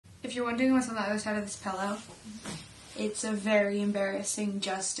If you're wondering what's on the other side of this pillow, it's a very embarrassing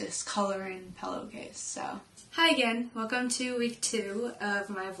Justice coloring pillowcase. So, hi again. Welcome to week 2 of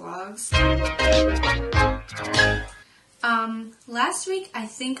my vlogs. Last week I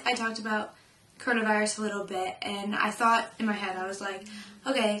think I talked about coronavirus a little bit, and I thought in my head, I was like,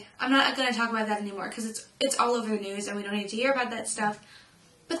 okay, I'm not going to talk about that anymore because it's all over the news and we don't need to hear about that stuff.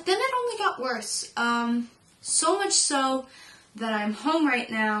 But then it only got worse. So much so that I'm home right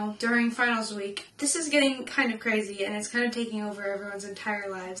now during finals week. This is getting kind of crazy and it's kind of taking over everyone's entire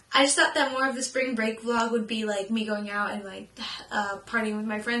lives. I just thought that more of the spring break vlog would be like me going out and like partying with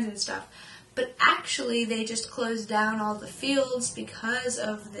my friends and stuff. But actually they just closed down all the fields because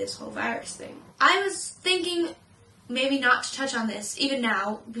of this whole virus thing. I was thinking maybe not to touch on this even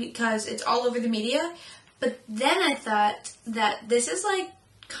now because it's all over the media. But then I thought that this is like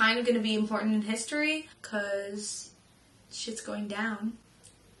kind of going to be important in history because shit's going down.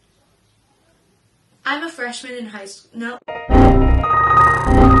 I'm a freshman in high school. No.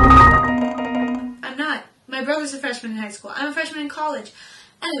 I'm not. My brother's a freshman in high school. I'm a freshman in college.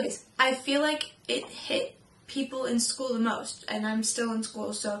 Anyways, I feel like it hit people in school the most, and I'm still in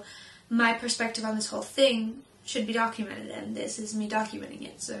school, so my perspective on this whole thing should be documented, and this is me documenting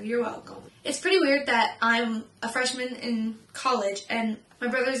it, so you're welcome. It's pretty weird that I'm a freshman in college, and my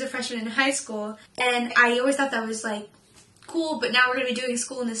brother's a freshman in high school, and I always thought that was like cool, but now we're going to be doing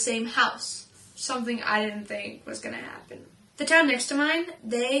school in the same house. Something I didn't think was going to happen. The town next to mine,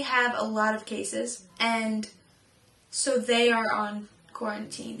 they have a lot of cases, and so they are on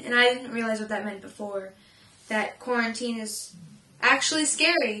quarantine. And I didn't realize what that meant before, that quarantine is actually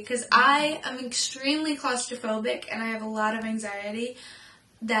scary, because I am extremely claustrophobic, and I have a lot of anxiety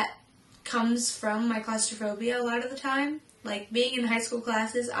that comes from my claustrophobia a lot of the time. Like, being in high school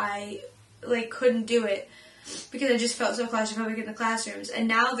classes, I couldn't do it, because I just felt so claustrophobic in the classrooms. And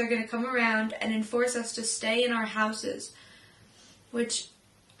now they're going to come around and enforce us to stay in our houses, which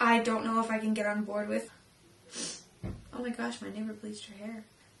I don't know if I can get on board with. Oh my gosh, my neighbor bleached her hair.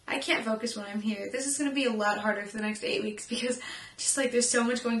 I can't focus when I'm here. This is going to be a lot harder for the next 8 weeks because just like there's so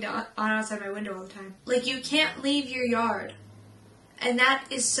much going on outside my window all the time. Like, you can't leave your yard. And that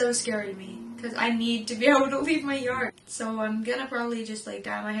is so scary to me because I need to be able to leave my yard. So I'm going to probably just like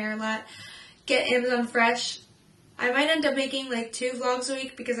dye my hair a lot. Get Amazon Fresh. I might end up making like 2 vlogs a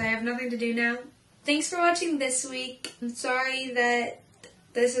week because I have nothing to do now. Thanks for watching this week. I'm sorry that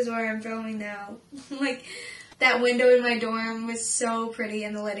this is where I'm filming now. Like, that window in my dorm was so pretty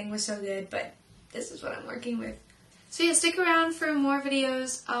and the lighting was so good, but this is what I'm working with. So yeah, stick around for more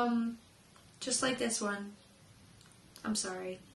videos, just like this one. I'm sorry.